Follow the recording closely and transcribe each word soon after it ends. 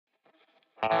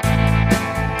Hey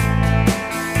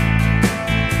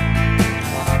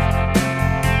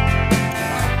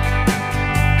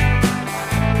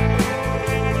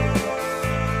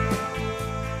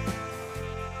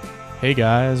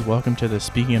guys, welcome to the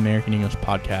Speaking American English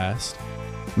podcast.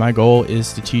 My goal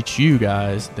is to teach you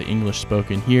guys the English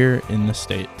spoken here in the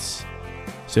States.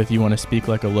 So if you want to speak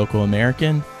like a local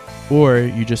American, or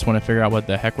you just want to figure out what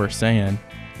the heck we're saying,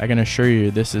 I can assure you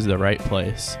this is the right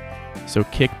place. So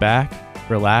kick back,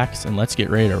 relax, and let's get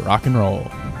ready to rock and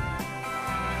roll.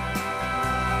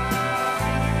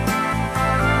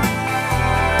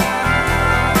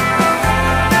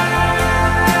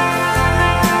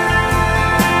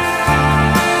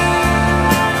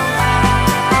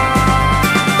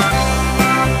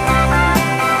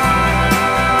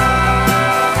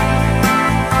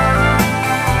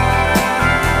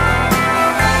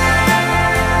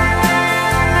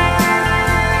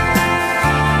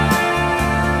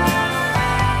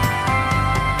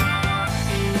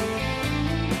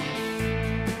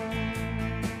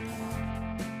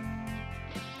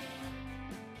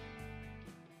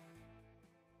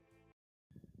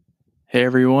 Hey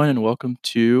everyone, and welcome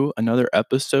to another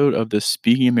episode of the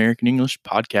Speaking American English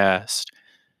podcast.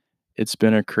 It's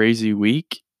been a crazy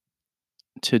week.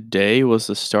 Today was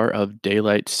the start of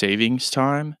daylight savings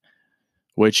time,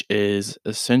 which is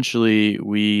essentially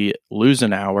we lose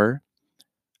an hour.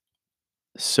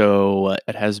 So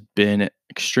it has been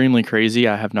extremely crazy.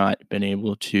 I have not been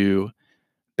able to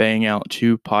bang out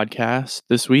 2 podcasts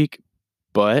this week,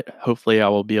 but hopefully I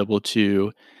will be able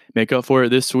to make up for it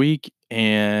this week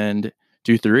and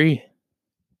do 3.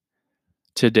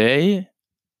 Today,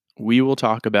 we will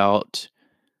talk about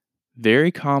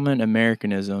very common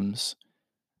Americanisms,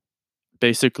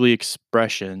 basically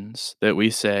expressions that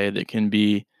we say that can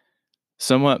be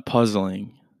somewhat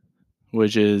puzzling,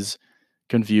 which is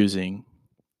confusing.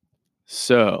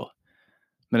 So,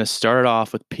 I'm going to start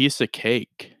off with piece of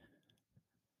cake.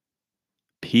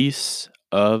 Piece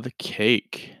of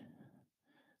cake.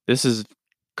 This is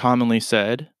commonly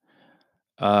said.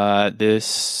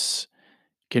 This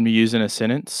can be used in a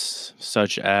sentence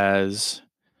such as,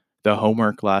 the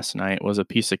homework last night was a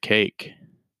piece of cake.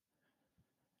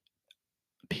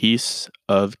 Piece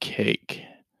of cake.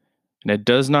 And it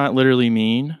does not literally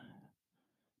mean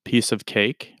piece of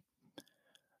cake.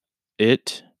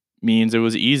 It means it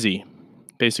was easy.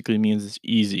 Basically means it's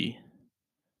easy.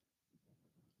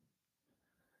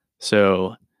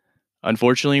 So,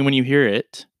 unfortunately, when you hear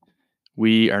it,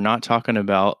 we are not talking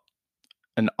about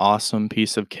an awesome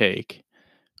piece of cake.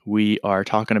 We are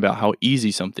talking about how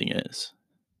easy something is.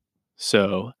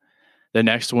 So, the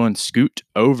next one, scoot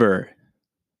over.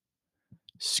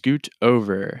 Scoot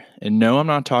over. And no, I'm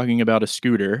not talking about a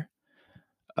scooter.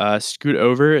 Scoot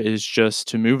over is just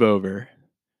to move over.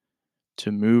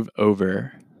 To move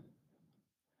over.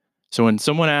 So when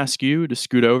someone asks you to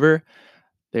scoot over,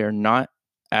 they are not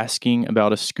asking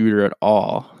about a scooter at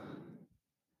all.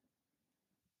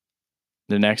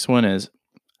 The next one is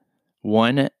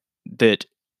one that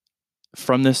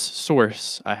from this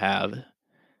source I have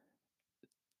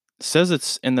says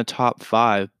it's in the top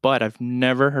 5, but I've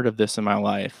never heard of this in my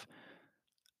life.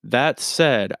 That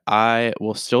said, I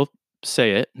will still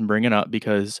say it and bring it up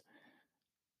because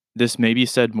this may be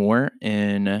said more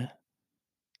in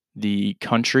the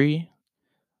country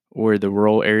or the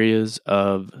rural areas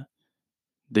of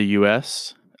the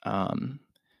U.S.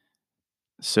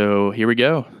 So here we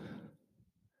go.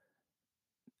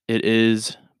 It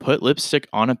is put lipstick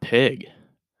on a pig.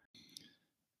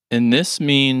 And this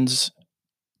means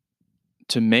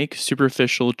to make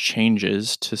superficial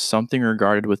changes to something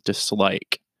regarded with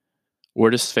dislike or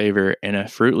disfavor in a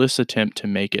fruitless attempt to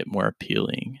make it more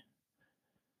appealing.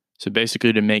 So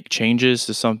basically to make changes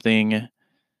to something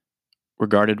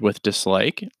regarded with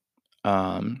dislike in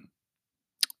an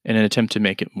attempt to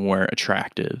make it more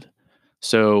attractive.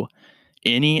 So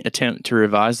any attempt to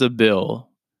revise the bill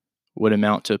would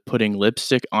amount to putting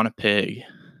lipstick on a pig.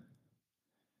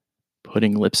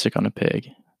 Putting lipstick on a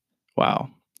pig. Wow.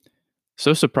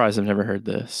 So surprised I've never heard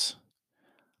this.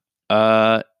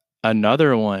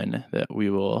 Another one that we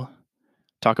will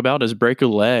talk about is break a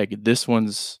leg. This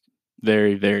one's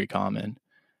very, very common.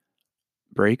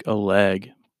 Break a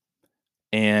leg.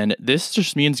 And this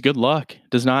just means good luck.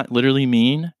 Does not literally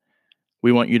mean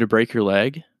we want you to break your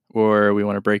leg or we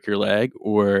want to break your leg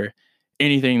or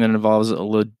anything that involves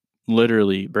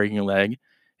literally breaking a leg.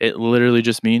 It literally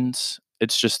just means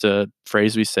it's just a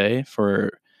phrase we say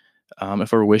for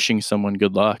if we're wishing someone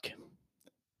good luck.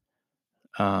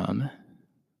 So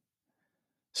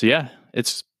yeah,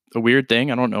 it's a weird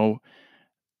thing. I don't know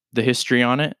the history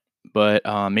on it, but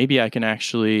maybe I can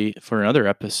actually, for another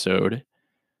episode,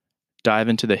 dive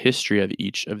into the history of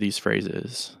each of these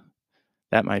phrases.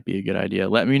 That might be a good idea.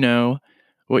 Let me know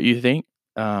what you think.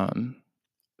 Um,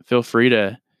 Feel free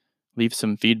to leave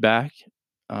some feedback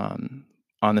um,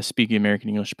 on the Speaking American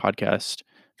English podcast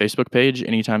Facebook page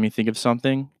anytime you think of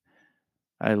something.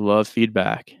 I love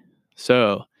feedback.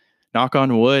 So, knock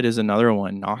on wood is another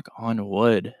one. Knock on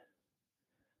wood.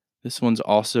 This one's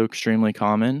also extremely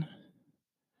common.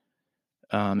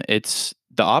 It's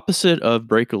the opposite of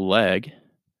break a leg.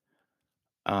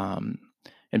 Um,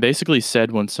 and basically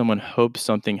said when someone hopes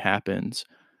something happens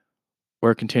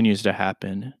or continues to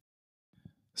happen.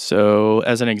 So,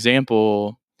 as an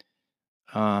example,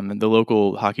 the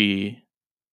local hockey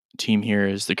team here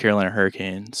is the Carolina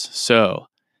Hurricanes. So,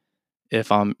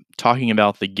 if I'm talking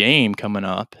about the game coming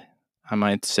up, I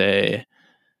might say,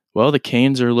 well, the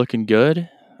Canes are looking good.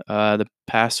 The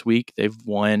past week, they've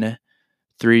won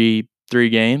three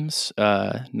games.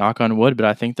 Knock on wood, but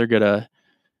I think they're gonna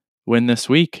win this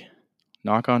week.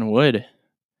 Knock on wood.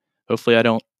 Hopefully, I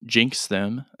don't jinx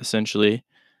them. Essentially,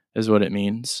 is what it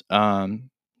means.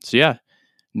 So yeah,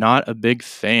 not a big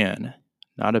fan.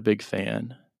 Not a big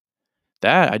fan.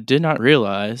 That I did not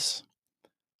realize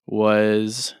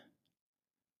was,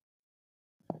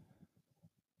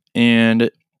 and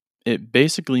it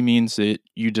basically means that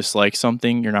you dislike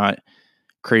something. You're not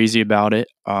crazy about it.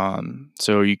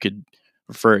 So you could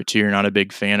refer it to you're not a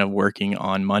big fan of working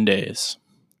on Mondays.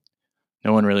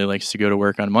 No one really likes to go to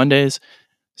work on Mondays,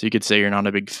 so you could say you're not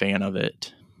a big fan of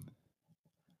it.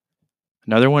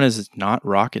 Another one is not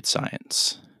rocket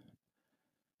science.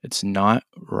 It's not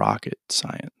rocket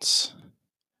science.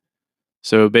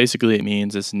 So basically, it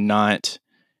means it's not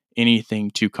anything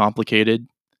too complicated.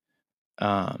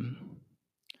 But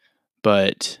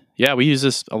yeah, we use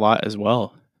this a lot as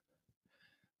well.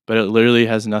 But it literally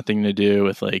has nothing to do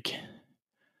with like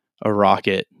a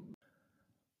rocket.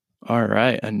 All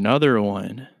right, another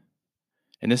one.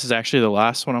 And this is actually the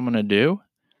last one I'm going to do.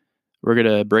 We're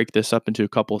going to break this up into a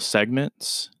couple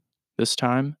segments this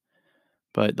time.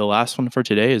 But the last one for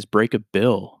today is break a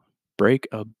bill. Break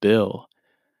a bill.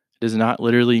 Does not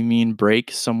literally mean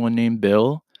break someone named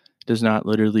Bill. Does not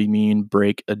literally mean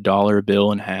break a dollar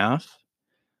bill in half.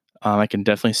 I can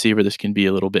definitely see where this can be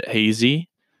a little bit hazy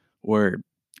or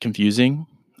confusing.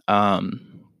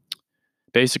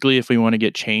 Basically, if we want to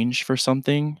get change for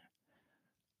something,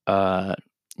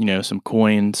 some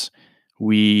coins,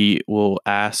 we will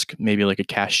ask maybe like a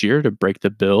cashier to break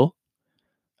the bill,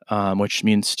 which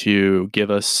means to give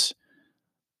us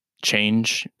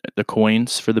change, the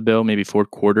coins for the bill, maybe 4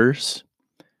 quarters.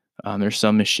 There's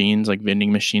some machines like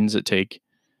vending machines that take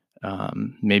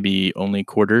maybe only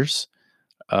quarters.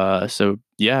 So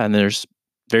yeah, and there's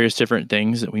various different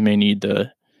things that we may need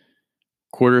the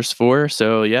quarters for.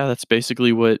 So yeah, that's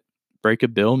basically what break a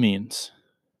bill means.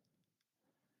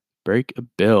 Break a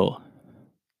bill.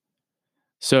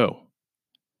 So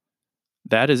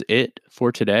that is it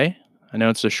for today. I know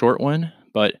it's a short one,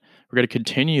 but we're going to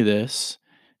continue this.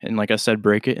 And like I said,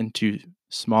 break it into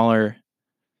smaller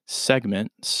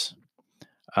segments.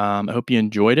 I hope you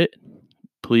enjoyed it.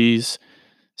 Please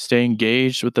stay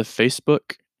engaged with the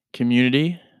Facebook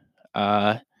community.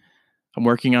 I'm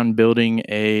working on building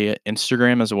a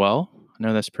Instagram as well. I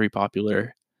know that's pretty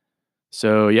popular.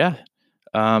 So yeah,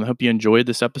 I hope you enjoyed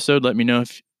this episode. Let me know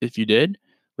if you did.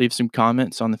 Leave some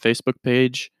comments on the Facebook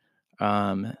page.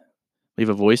 Leave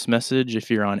a voice message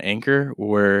if you're on Anchor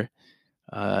or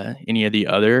any of the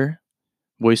other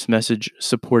voice message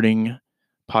supporting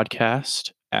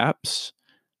podcast apps.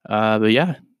 But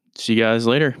yeah, see you guys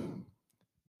later.